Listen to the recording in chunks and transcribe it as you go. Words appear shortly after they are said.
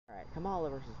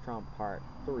Kamala versus Trump Part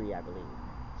 3, I believe.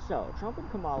 So, Trump and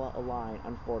Kamala align,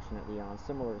 unfortunately, on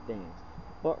similar things.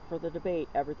 But for the debate,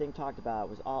 everything talked about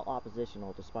was all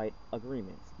oppositional despite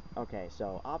agreements. Okay,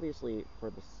 so obviously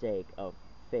for the sake of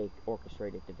fake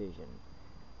orchestrated division.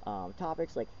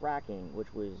 Topics like fracking,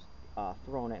 which was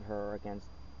thrown at her against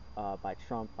by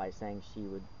Trump by saying she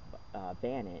would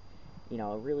ban it,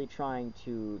 really trying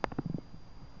to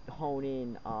hone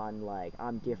in on like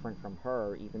I'm different from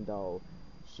her, even though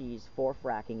she's for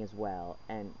fracking as well,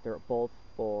 and they're both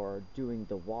for doing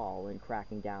the wall and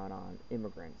cracking down on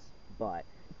immigrants. But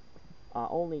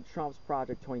only Trump's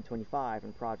Project 2025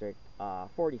 and Project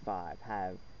 45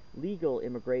 have legal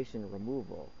immigration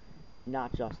removal,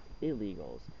 not just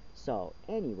illegals. So,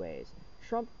 anyways,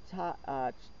 Trump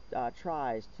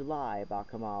tries to lie about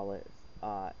Kamala's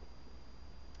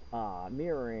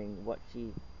mirroring what she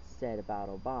said about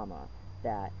Obama,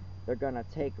 that they're gonna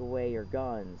take away your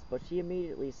guns. But she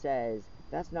immediately says,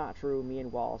 that's not true, me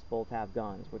and Wallace both have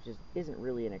guns, which isn't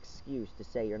really an excuse to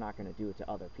say you're not gonna do it to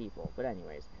other people. But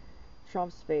anyways,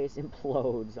 Trump's face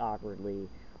implodes awkwardly,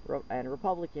 and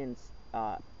Republicans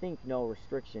think no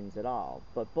restrictions at all,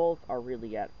 but both are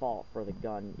really at fault for the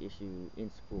gun issue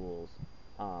in schools.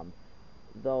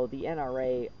 Though the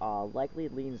NRA likely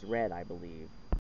leans red, I believe.